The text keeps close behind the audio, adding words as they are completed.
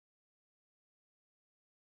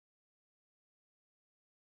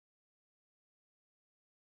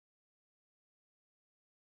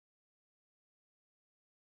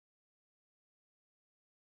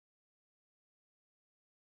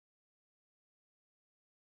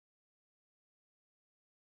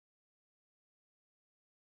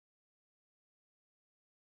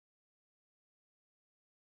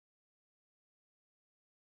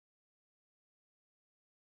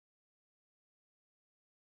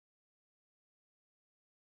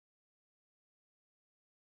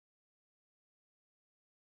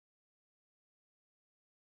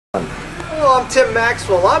Hello, I'm Tim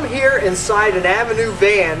Maxwell. I'm here inside an Avenue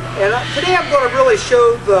van, and today I'm going to really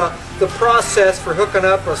show the process for hooking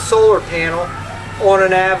up a solar panel on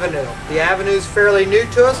an Avenue. The Avenue is fairly new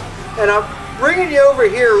to us, and I'm bringing you over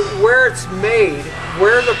here where it's made,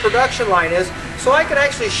 where the production line is, so I can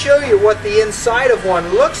actually show you what the inside of one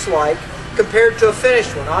looks like compared to a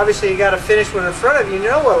finished one. Obviously, you got a finished one in front of you, you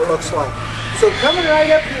know what it looks like. So coming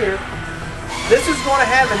right up here, this is going to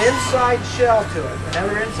have an inside shell to it.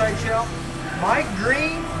 Another inside shell. My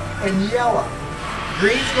green and yellow.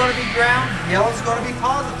 Green's going to be ground, yellow's going to be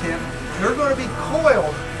positive. They're going to be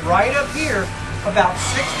coiled right up here about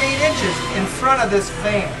 6 to 8 inches in front of this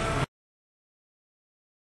van.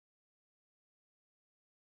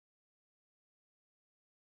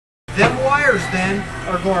 Them wires then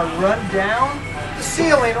are going to run down the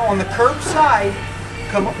ceiling on the curb side,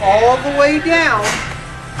 come all the way down,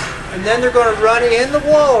 and then they're going to run in the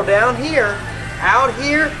wall down here, out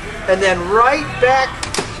here, and then right back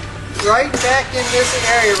in this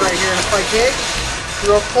area right here. And if I take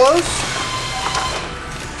real close,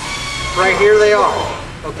 right here they are.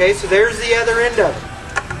 Okay, so there's the other end of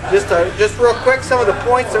it. Just real quick, some of the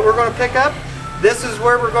points that we're going to pick up. This is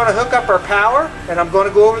where we're going to hook up our power, and I'm going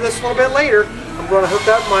to go over this a little bit later. I'm going to hook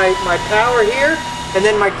up my power here, and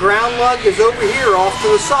then my ground lug is over here off to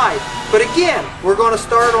the side. But again, we're going to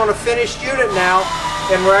start on a finished unit now,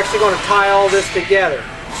 and we're actually going to tie all this together.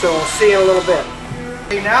 So we'll see in a little bit.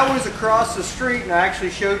 Okay, now we're across the street, and I actually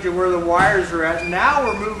showed you where the wires are at. Now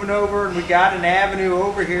we're moving over, and we got an Avenue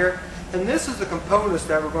over here. And this is the components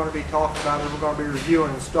that we're going to be talking about, and we're going to be reviewing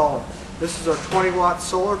and installing. This is our 20-watt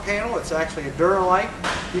solar panel. It's actually a Duralite.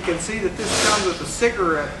 You can see that this comes with a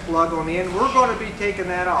cigarette plug on the end. We're going to be taking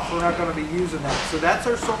that off. We're not going to be using that. So that's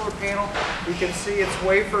our solar panel. You can see it's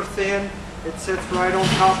wafer thin. It sits right on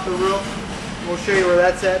top of the roof. We'll show you where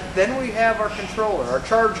that's at. Then we have our controller, our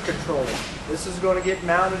charge controller. This is going to get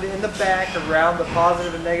mounted in the back around the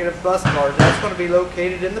positive and negative bus bars. That's going to be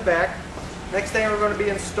located in the back. Next thing we're going to be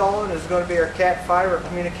installing is going to be our Cat fiber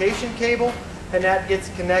communication cable, and that gets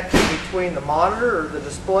connected between the monitor or the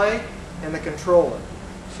display and the controller.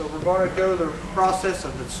 So we're going to go the process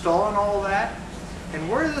of installing all that. And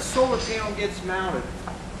where the solar panel gets mounted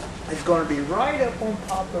is going to be right up on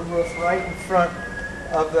top of the roof, right in front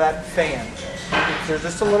of that fan. There's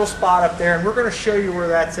just a little spot up there, and we're going to show you where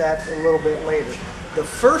that's at a little bit later. The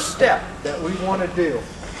first step that we want to do,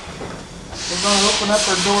 we're going to open up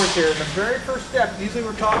our doors here. And the very first step, usually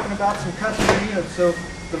we're talking about some custom units, so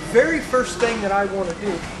the very first thing that I want to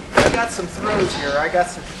do, I got some throws here. I got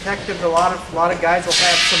some protective. A lot of guys will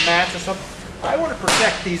have some mats or something. I want to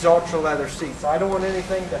protect these ultra leather seats. I don't want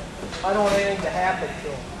anything to happen to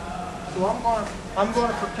them. So I'm going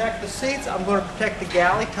to protect the seats. I'm going to protect the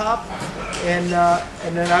galley top, and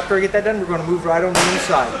then after I get that done, we're going to move right on the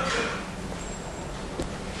inside.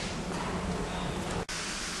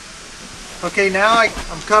 Okay, now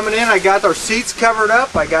I'm coming in. I got our seats covered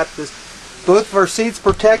up. I got both of our seats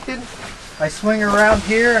protected. I swing around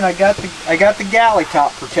here, and I got the galley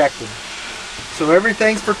top protected. So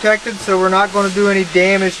everything's protected, so we're not going to do any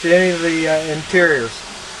damage to any of the interiors.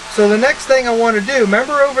 So the next thing I want to do,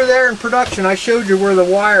 remember over there in production I showed you where the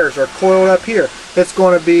wires are coiled up here. It's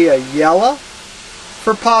going to be a yellow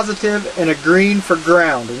for positive and a green for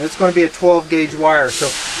ground, and it's going to be a 12 gauge wire. So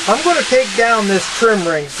I'm going to take down this trim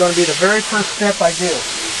ring. It's going to be the very first step I do.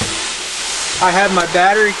 I have my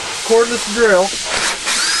battery cordless drill.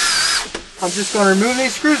 I'm just going to remove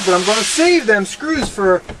these screws, but I'm going to save them screws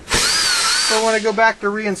for when I go back to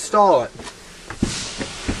reinstall it.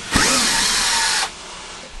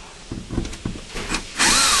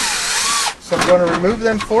 So I'm going to remove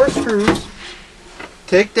them 4 screws,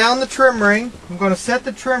 take down the trim ring. I'm going to set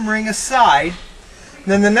the trim ring aside. And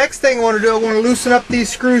then the next thing I want to do, I want to loosen up these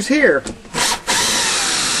screws here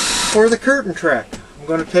for the curtain track. I'm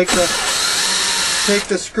going to take the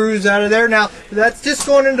screws out of there. Now that's just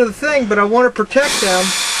going into the thing, but I want to protect them.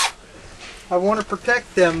 I want to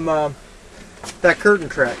protect them, that curtain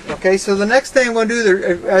track. Okay, so the next thing I'm going to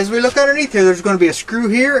do, as we look underneath here, there's going to be a screw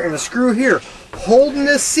here and a screw here, holding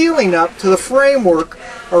this ceiling up to the framework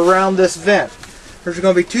around this vent. There's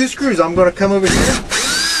going to be 2 screws. I'm going to come over here.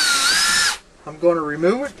 I'm going to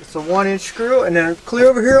remove it. It's a 1-inch screw, and then clear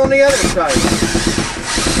over here on the other side.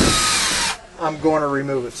 I'm going to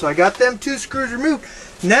remove it. So I got them 2 screws removed.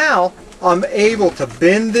 Now I'm able to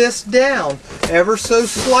bend this down ever so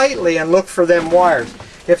slightly and look for them wires.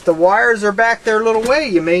 If the wires are back there a little way,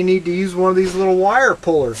 you may need to use one of these little wire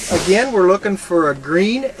pullers. Again, we're looking for a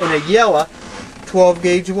green and a yellow 12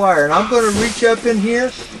 gauge wire. And I'm going to reach up in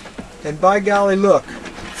here, and by golly, look.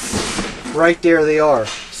 Right there they are.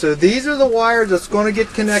 So these are the wires that's going to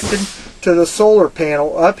get connected to the solar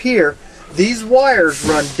panel up here. These wires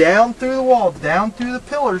run down through the wall, down through the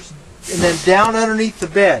pillars, and then down underneath the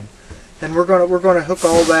bed. And we're going to hook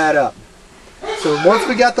all that up. So once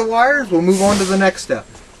we got the wires, we'll move on to the next step.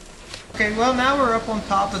 Okay, well now we're up on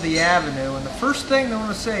top of the avenue, and the first thing I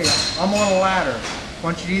want to say is I'm on a ladder. I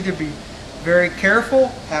want you to either be very careful,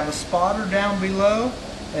 have a spotter down below,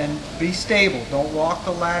 and be stable. Don't walk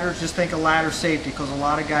the ladders. Just think of ladder safety, because a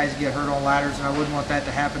lot of guys get hurt on ladders, and I wouldn't want that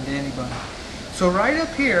to happen to anybody. So right up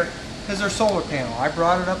here is our solar panel. I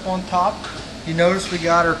brought it up on top. You notice we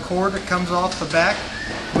got our cord that comes off the back.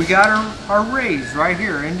 We got our raise right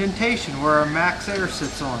here, indentation, where our max air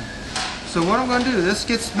sits on. So what I'm going to do, this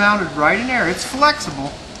gets mounted right in there. It's flexible,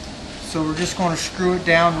 so we're just going to screw it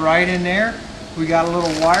down right in there. We got a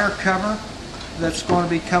little wire cover that's going to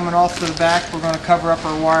be coming off to the back. We're going to cover up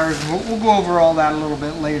our wires, and we'll go over all that a little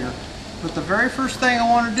bit later. But the very first thing I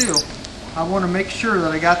want to do, I want to make sure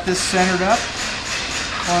that I got this centered up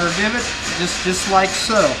on our divot, just like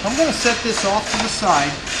so. I'm going to set this off to the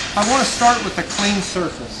side. I want to start with a clean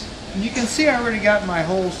surface. And you can see I already got my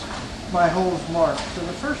holes marked. So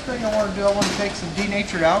the first thing I want to do, I want to take some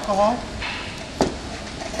denatured alcohol.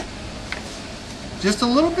 Just a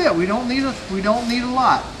little bit. We don't need a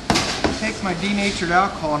lot. Take my denatured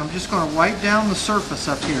alcohol, and I'm just going to wipe down the surface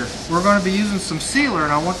up here. We're going to be using some sealer,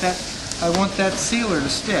 and I want that sealer to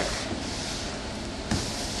stick.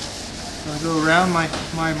 I'm going to go around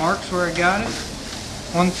my marks where I got it.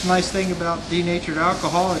 One nice thing about denatured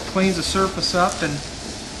alcohol, it cleans the surface up and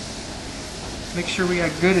makes sure we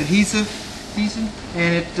got good adhesive,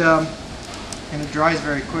 and it dries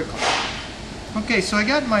very quickly. Okay, so I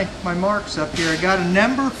got my marks up here. I got a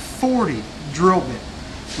number 40 drill bit.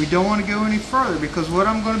 We don't want to go any further, because what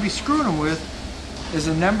I'm going to be screwing them with is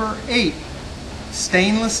a number 8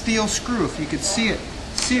 stainless steel screw. If you could see it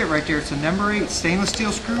right there, it's a number 8 stainless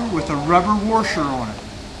steel screw with a rubber washer on it.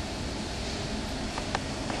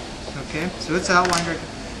 Okay, so it's outlined right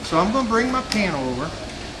there. So I'm going to bring my panel over,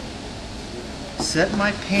 set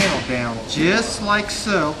my panel down just like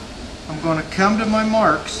so. I'm going to come to my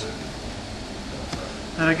marks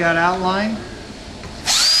that I got outlined,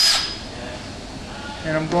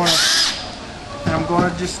 and I'm going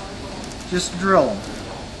to just drill them.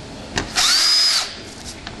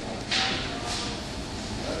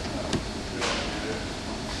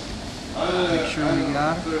 Make sure we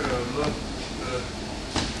got it.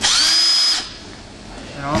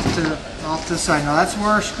 And off to the side. Now that's where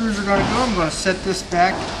our screws are going to go. I'm going to set this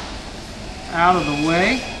back out of the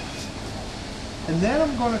way, and then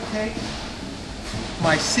I'm going to take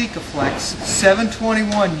my Sikaflex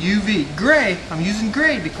 721 UV gray. I'm using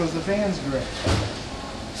gray because the van's gray.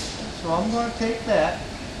 So I'm going to take that,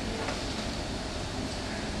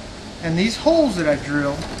 and these holes that I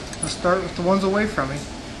drilled, I'll start with the ones away from me.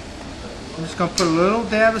 I'm just going to put a little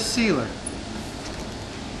dab of sealer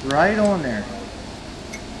right on there,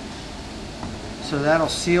 so that'll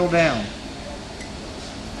seal down.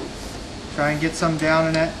 Try and get some down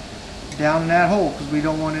in that hole, because we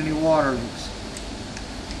don't want any water leaks.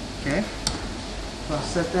 Okay, so I'll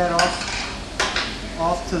set that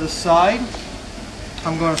off to the side.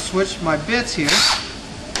 I'm going to switch my bits here.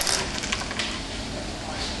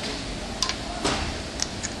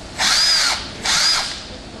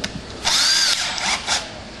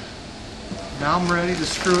 Now I'm ready to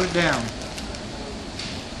screw it down.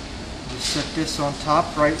 Just set this on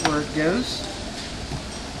top right where it goes.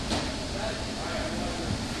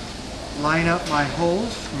 Line up my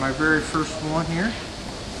holes for my very first one here.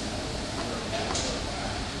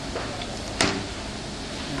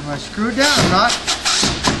 And when I screw it down,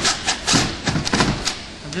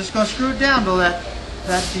 I'm just going to screw it down till that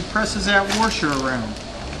depresses that washer around.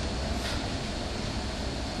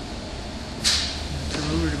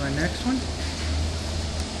 Come over to my next one.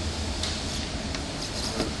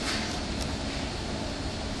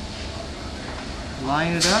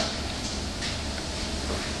 Line it up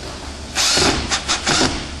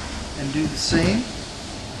and do the same.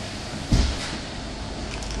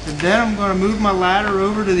 And then I'm going to move my ladder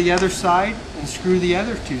over to the other side and screw the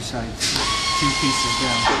other two pieces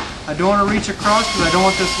down. I don't want to reach across, because I don't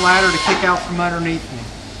want this ladder to kick out from underneath me.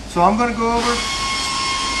 So I'm going to go over,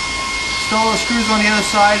 install the screws on the other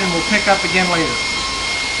side, and we'll pick up again later.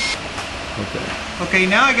 Okay,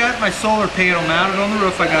 now I got my solar panel mounted on the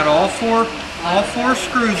roof. I got all four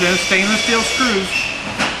screws in, stainless steel screws.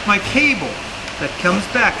 My cable that comes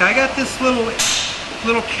back, I got this little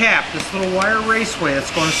cap, this little wire raceway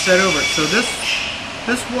that's going to set over it. So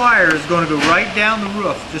this wire is going to go right down the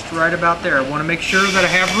roof, just right about there. I want to make sure that I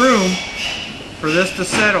have room for this to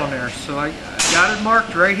set on there. So I got it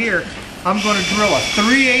marked right here. I'm going to drill a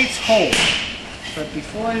 3/8 hole. But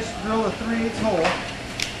before I drill a 3/8 hole,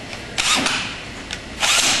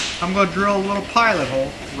 I'm going to drill a little pilot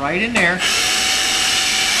hole right in there.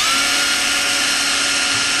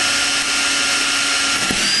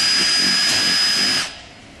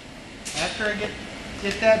 After I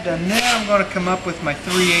get that done, then I'm going to come up with my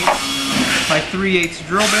 3/8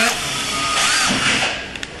 drill bit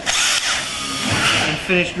and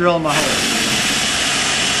finish drilling my hole.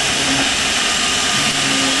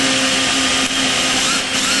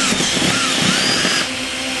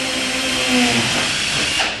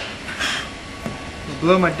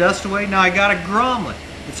 Blow my dust away. Now I got a grommet.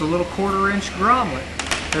 It's a little 1/4-inch grommet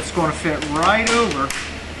that's going to fit right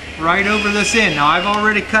over this end. Now I've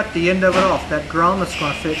already cut the end of it off. That grommet's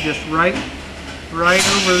going to fit just right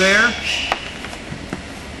over there.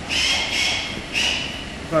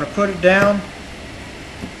 I'm going to put it down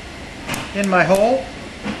in my hole.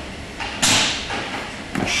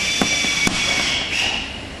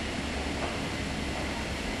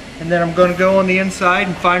 And then I'm going to go on the inside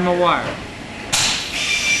and find my wire.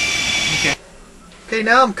 Okay,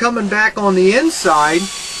 now I'm coming back on the inside,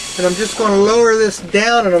 and I'm just going to lower this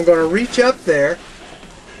down, and I'm going to reach up there,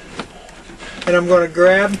 and I'm going to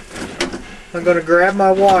grab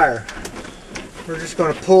my wire. We're just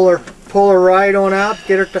going to pull her right on out,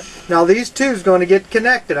 get her to. Now these two is going to get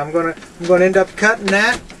connected. I'm going to end up cutting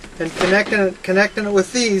that and connecting it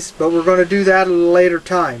with these, but we're going to do that at a later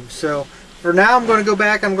time. So for now, I'm going to go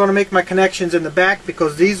back. I'm going to make my connections in the back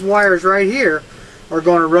because these wires right here are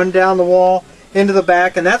going to run down the wall into the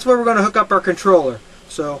back, and that's where we're going to hook up our controller.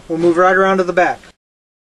 So we'll move right around to the back.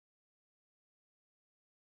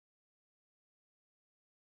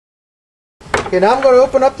 Okay, now I'm going to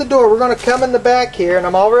open up the door. We're going to come in the back here, and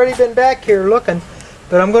I've already been back here looking,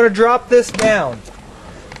 but I'm going to drop this down.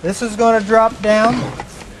 This is going to drop down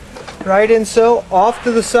right in so off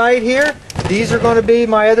to the side here. These are going to be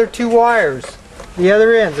my other two wires, the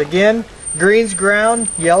other ends. Again, green's ground,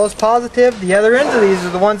 yellow's positive. The other ends of these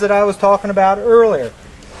are the ones that I was talking about earlier.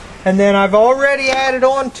 And then I've already added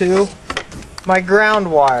on to my ground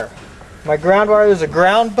wire. My ground wire is a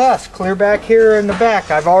ground bus clear back here in the back.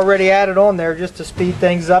 I've already added on there just to speed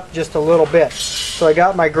things up just a little bit. So I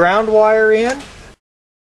got my ground wire in.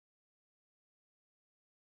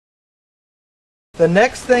 The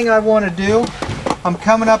next thing I want to do, I'm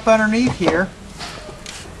coming up underneath here.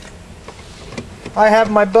 I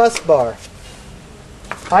have my bus bar.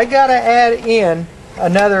 I gotta add in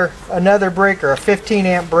another breaker, a 15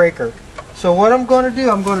 amp breaker. So what I'm going to do,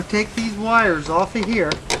 I'm going to take these wires off of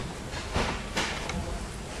here,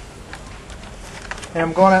 and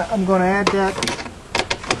I'm going to add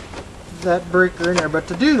that breaker in there. But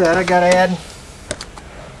to do that, I gotta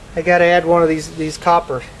add one of these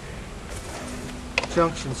copper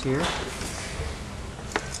junctions here.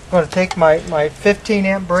 I'm going to take my 15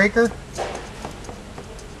 amp breaker.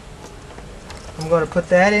 I'm going to put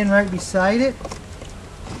that in right beside it.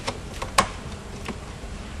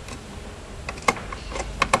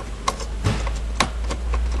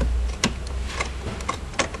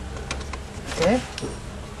 Okay. I'm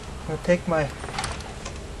going to take my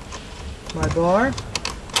bar.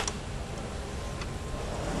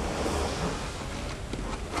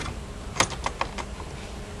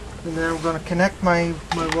 And then I'm going to connect my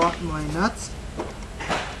nuts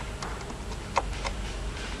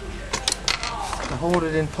to hold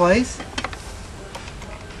it in place.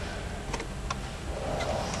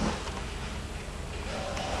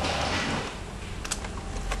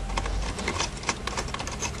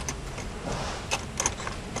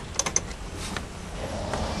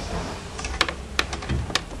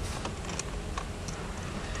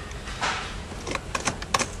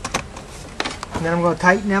 And then I'm going to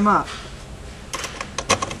tighten them up.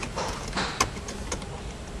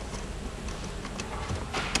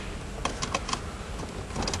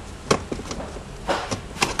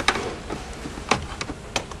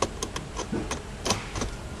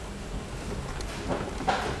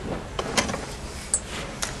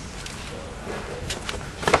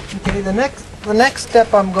 Okay, the next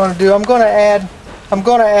step I'm going to do, I'm going to add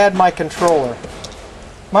my controller.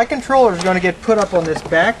 My controller is going to get put up on this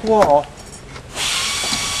back wall,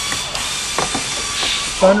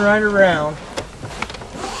 spun right around.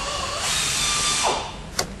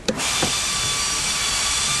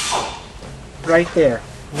 Right there.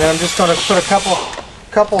 And then I'm just going to put a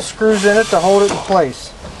couple screws in it to hold it in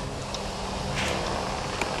place.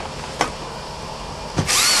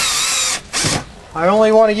 I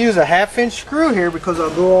only want to use a 1/2 inch screw here because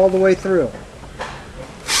I'll go all the way through.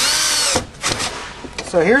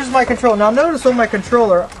 So here's my controller. Now notice on my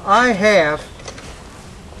controller I have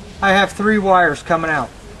I have 3 wires coming out.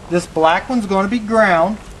 This black one's going to be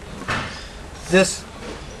ground. This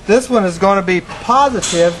one is going to be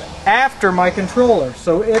positive after my controller.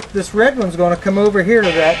 So if this red one's going to come over here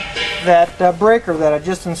to that breaker that I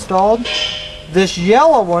just installed, this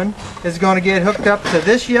yellow one is going to get hooked up to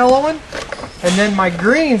this yellow one, and then my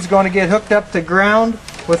green's going to get hooked up to ground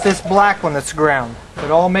with this black one that's ground.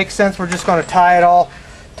 It all makes sense. We're just going to tie it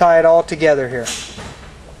all together here.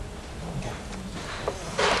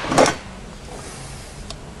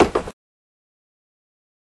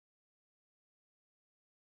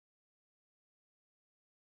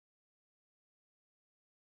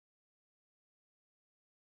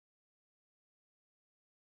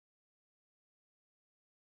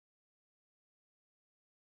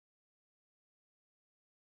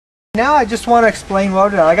 Now I just want to explain what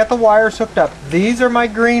I've done. I got the wires hooked up. These are my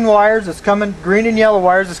green wires. It's coming, green and yellow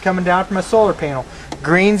wires is coming down from my solar panel.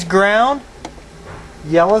 Green's ground,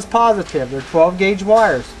 yellow's positive. They're 12 gauge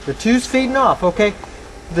wires. The two's feeding off, okay?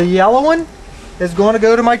 The yellow one is going to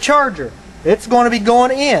go to my charger. It's going to be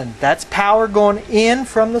going in. That's power going in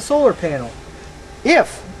from the solar panel.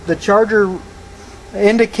 If the charger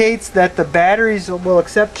indicates that the batteries will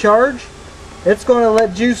accept charge, it's going to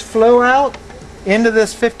let juice flow out into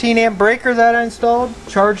this 15 amp breaker that I installed,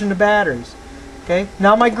 charging the batteries. Okay,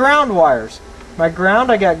 now my ground wires. My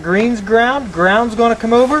ground, I got green's ground. Ground's going to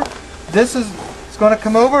come over. This is it's going to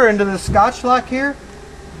come over into the Scotch lock here.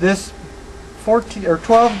 This 14 or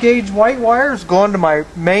 12 gauge white wire is going to my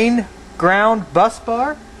main ground bus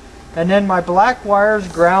bar, and then my black wire is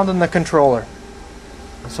grounding the controller.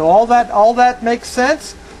 So all that makes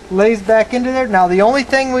sense. Lays back into there. Now the only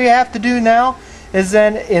thing we have to do now is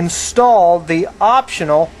then install the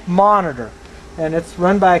optional monitor, and it's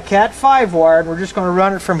run by a Cat 5 wire, and we're just going to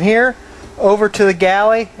run it from here over to the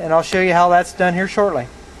galley, and I'll show you how that's done here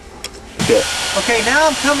shortly. Okay, now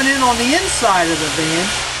I'm coming in on the inside of the van,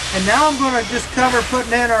 and now I'm going to just cover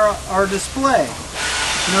putting in our display.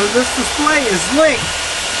 You know, this display is linked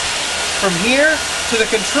from here to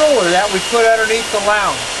the controller that we put underneath the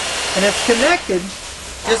lounge, and it's connected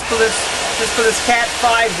just for this Cat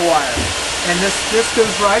 5 wire. And this goes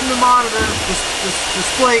right in the monitor. This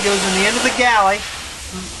display goes in the end of the galley,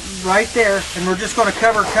 right there, and we're just going to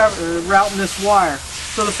cover routing this wire.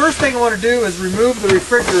 So the first thing I want to do is remove the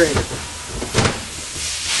refrigerator.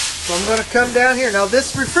 So I'm going to come down here. Now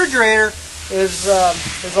this refrigerator is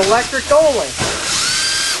electric only.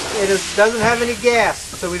 It doesn't have any gas,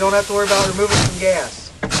 so we don't have to worry about removing some gas.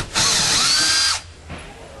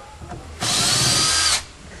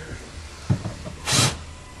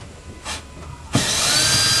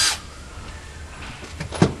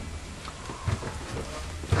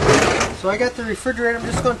 So I got the refrigerator. I'm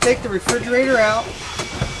just going to take the refrigerator out.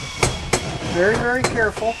 Very, very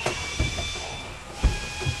careful.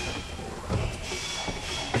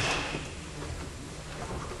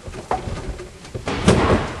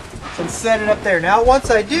 And set it up there. Now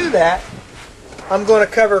once I do that, I'm going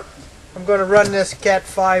to run this Cat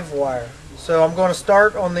 5 wire. So I'm going to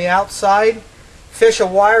start on the outside, fish a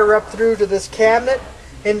wire up through to this cabinet,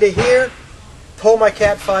 into here, pull my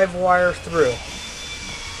Cat 5 wire through.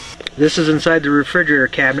 This is inside the refrigerator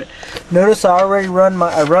cabinet. Notice I already run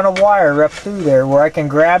a wire up through there where I can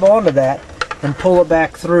grab onto that and pull it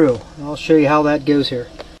back through. I'll show you how that goes here.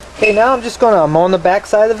 Okay, now I'm on the back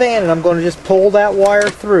side of the van, and I'm going to just pull that wire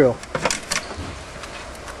through.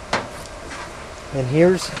 And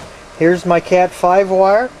here's my Cat 5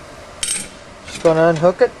 wire. Just going to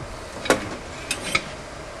unhook it.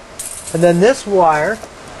 And then this wire,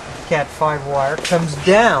 Cat 5 wire, comes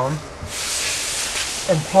down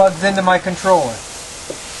and plugs into my controller.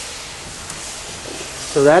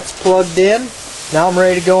 So that's plugged in. Now I'm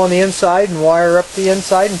ready to go on the inside and wire up the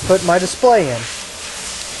inside and put my display in.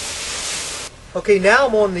 Okay, now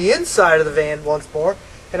I'm on the inside of the van once more,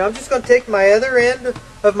 and I'm just going to take my other end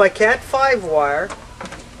of my Cat 5 wire,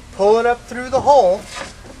 pull it up through the hole,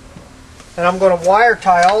 and I'm going to wire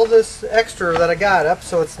tie all this extra that I got up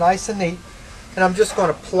so it's nice and neat, and I'm just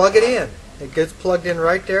going to plug it in. It gets plugged in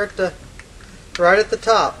right there right at the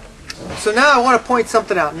top. So now I want to point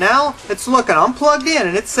something out. Now it's looking, I'm plugged in,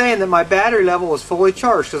 and it's saying that my battery level is fully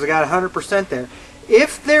charged because I got 100% there.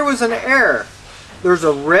 If there was an error, there's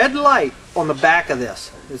a red light on the back of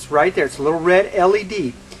this. It's right there. It's a little red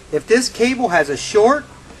LED. If this cable has a short,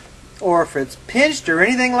 or if it's pinched or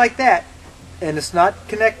anything like that, and it's not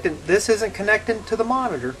connected, this isn't connected to the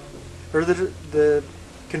monitor or the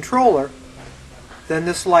controller, then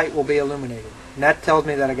this light will be illuminated. And that tells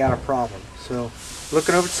me that I got a problem. So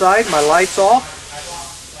looking over the side, my light's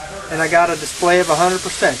off, and I got a display of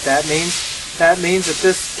 100%. That means that means that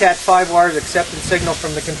this Cat5 wire is accepting signal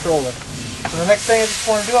from the controller. So the next thing I just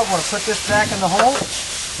want to do, I'm going to put this back in the hole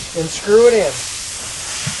and screw it in.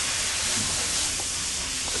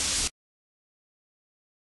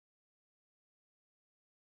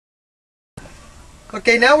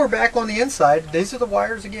 Okay, now we're back on the inside. These are the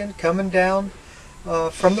wires again coming down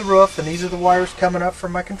from the roof, and these are the wires coming up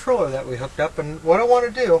from my controller that we hooked up. And what I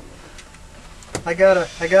want to do, I got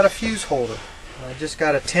a fuse holder. I just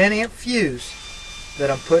got a 10 amp fuse that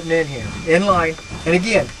I'm putting in here, in line. And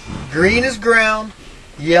again, green is ground,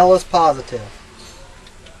 yellow is positive.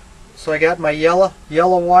 So I got my yellow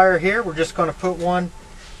wire here. We're just going to put one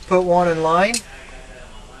in line,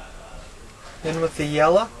 in with the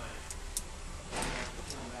yellow.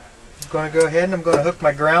 I'm going to go ahead and I'm going to hook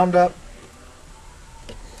my ground up.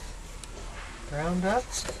 And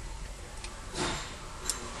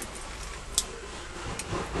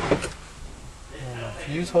my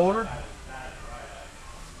fuse holder.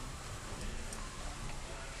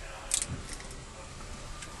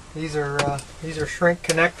 These are shrink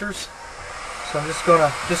connectors. So I'm just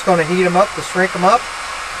gonna heat them up to shrink them up.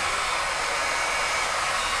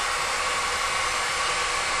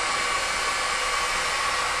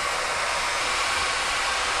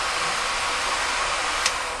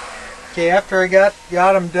 Okay, after I got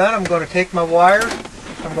them done, I'm going to take my wires,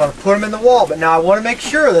 I'm going to put them in the wall. But now I want to make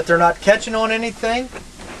sure that they're not catching on anything,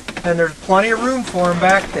 and there's plenty of room for them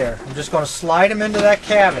back there. I'm just going to slide them into that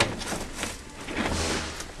cavity.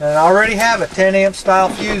 And I already have a 10 amp style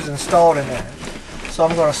fuse installed in there. So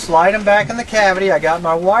I'm going to slide them back in the cavity. I got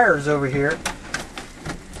my wires over here.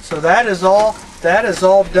 So that is all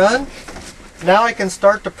done. Now I can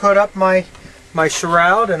start to put up my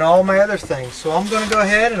shroud and all my other things. So I'm going to go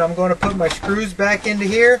ahead and I'm going to put my screws back into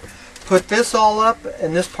here, put this all up,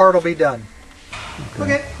 and this part will be done.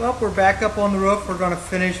 Okay, well, we're back up on the roof. We're going to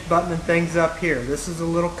finish buttoning things up here. This is a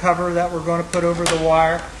little cover that we're going to put over the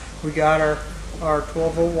wire. We got our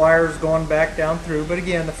 12-volt wires going back down through. But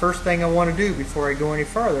again, the first thing I want to do before I go any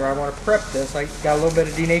further, I want to prep this. I got a little bit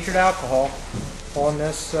of denatured alcohol on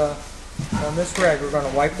this rag. We're going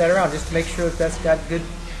to wipe that around just to make sure that that's got good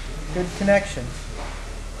connection.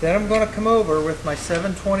 Then I'm going to come over with my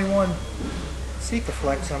 721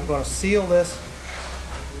 Sikaflex and I'm going to seal this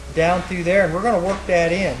down through there, and we're going to work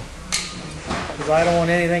that in because I don't want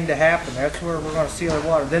anything to happen. That's where we're going to seal our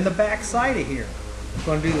water. Then the back side of here, I'm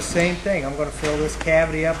going to do the same thing. I'm going to fill this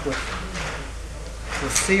cavity up with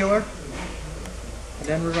sealer, and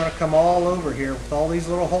then we're going to come all over here with all these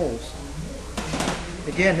little holes.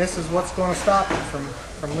 Again, this is what's going to stop it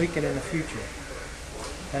from leaking in the future.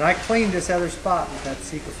 And I cleaned this other spot with that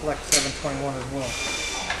Sikaflex 721 as well,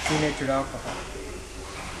 denatured alcohol.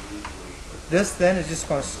 This then is just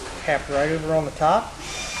going to cap right over on the top.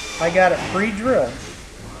 I got it pre-drilled.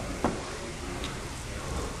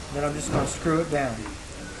 Then I'm just going to screw it down.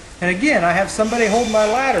 And again, I have somebody hold my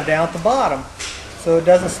ladder down at the bottom so it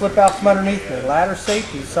doesn't slip out from underneath me. Ladder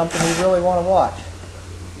safety is something we really want to watch.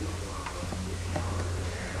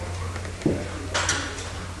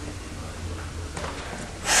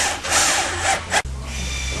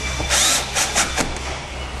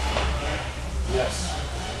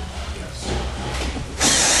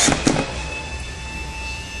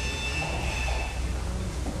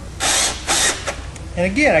 And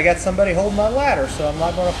again, I got somebody holding my ladder, so I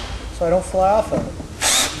don't fly off of it.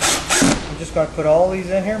 I'm just going to put all these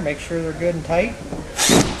in here, make sure they're good and tight.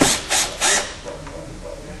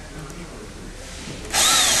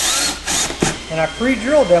 And I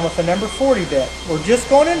pre-drilled them with a number 40 bit. We're just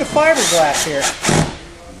going into fiberglass here,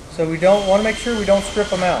 so we want to make sure we don't strip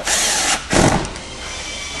them out.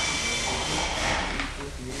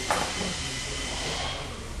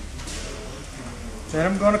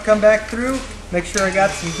 Then I'm going to come back through, make sure I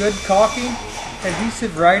got some good caulking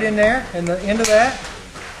adhesive right in there, in the end of that.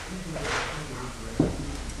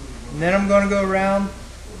 And then I'm going to go around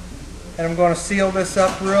and I'm going to seal this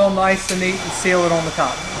up real nice and neat and seal it on the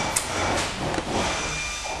top.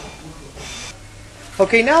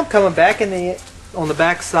 Okay, now I'm coming back on the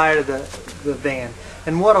back side of the van.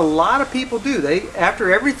 And what a lot of people do,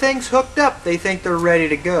 after everything's hooked up, they think they're ready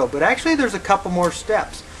to go. But actually there's a couple more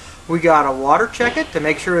steps. We got to water check it to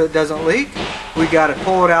make sure it doesn't leak. We got to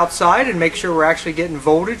pull it outside and make sure we're actually getting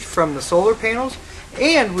voltage from the solar panels.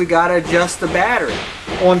 And we got to adjust the battery.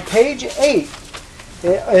 On page 8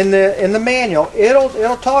 in the manual,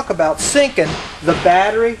 it'll talk about syncing the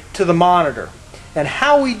battery to the monitor. And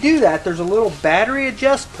how we do that, there's a little battery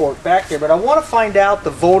adjust port back there, but I want to find out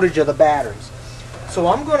the voltage of the batteries. So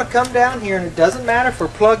I'm going to come down here, and it doesn't matter if we're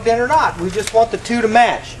plugged in or not. We just want the two to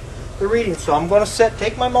match the reading. So I'm going to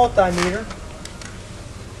take my multimeter,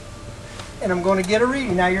 and I'm going to get a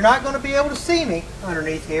reading. Now you're not going to be able to see me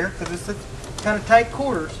underneath here because it's kind of tight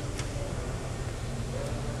quarters.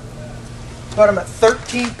 But I'm at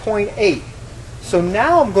 13.8. So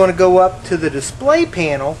now I'm going to go up to the display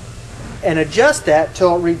panel and adjust that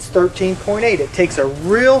till it reads 13.8. It takes a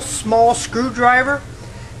real small screwdriver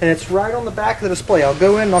and it's right on the back of the display. I'll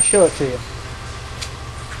go in and I'll show it to you.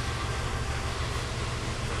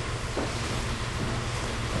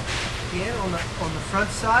 Again, on the front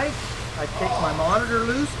side, I take my monitor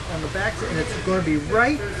loose on the back, and it's going to be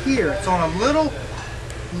right here. It's on a little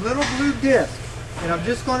blue disc, and I'm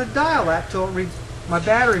just going to dial that till it reads. My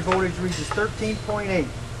battery voltage reaches 13.8.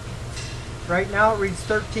 Right now it reads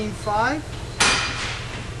 13.5.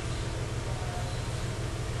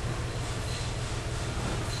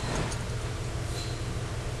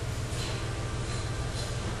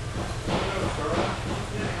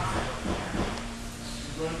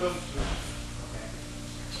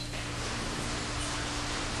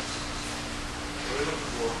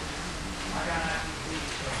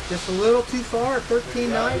 Just a little too far at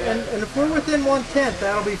 13.9, and if we're within 1/10,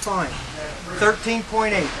 that'll be fine.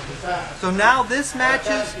 13.8. So now this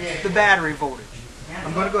matches the battery voltage.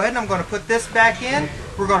 I'm going to go ahead and I'm going to put this back in.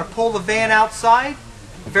 We're going to pull the van outside,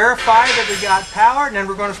 verify that we got power, and then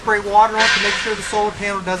we're going to spray water on it to make sure the solar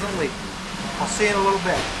panel doesn't leak. I'll see you in a little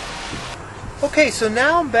bit. Okay, so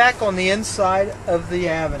now I'm back on the inside of the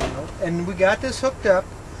Avenue, and we got this hooked up.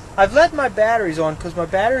 I've left my batteries on because my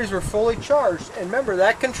batteries were fully charged. And remember,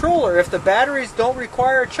 that controller, if the batteries don't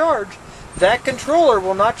require a charge, that controller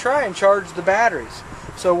will not try and charge the batteries.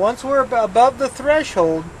 So once we're above the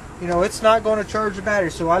threshold, you know, it's not going to charge the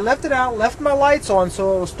batteries. So I left it out, left my lights on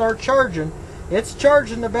so it will start charging. It's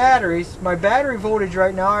charging the batteries. My battery voltage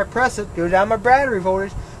right now, I press it, go down my battery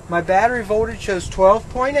voltage. My battery voltage shows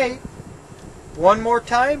 12.8. One more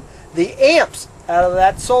time, the amps out of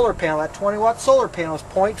that solar panel, that 20-watt solar panel, is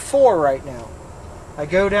 0.4 right now. I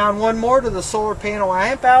go down one more to the solar panel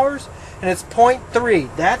amp hours, and it's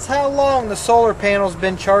 0.3. That's how long the solar panel's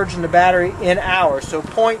been charging the battery in hours, so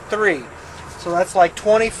 0.3. So that's like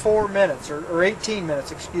 24 minutes, or 18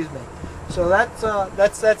 minutes, excuse me. So that's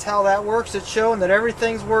how that works. It's showing that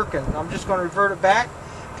everything's working. I'm just going to revert it back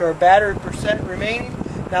to our battery percent remaining.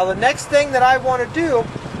 Now the next thing that I want to do,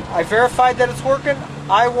 I verified that it's working.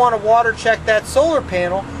 I want to water check that solar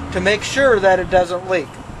panel to make sure that it doesn't leak.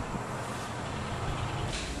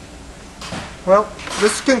 Well,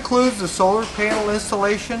 this concludes the solar panel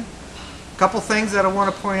installation. A couple things that I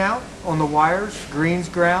want to point out. On the wires, green's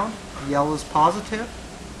ground, yellow's positive.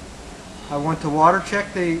 I want to water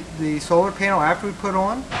check the solar panel after we put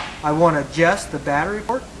on. I want to adjust the battery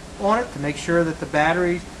port on it to make sure that the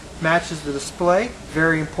battery matches the display.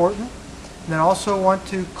 Very important. And then also want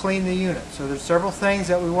to clean the unit. So there's several things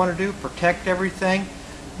that we want to do, protect everything.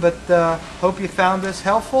 But hope you found this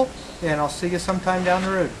helpful, and I'll see you sometime down the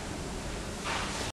road.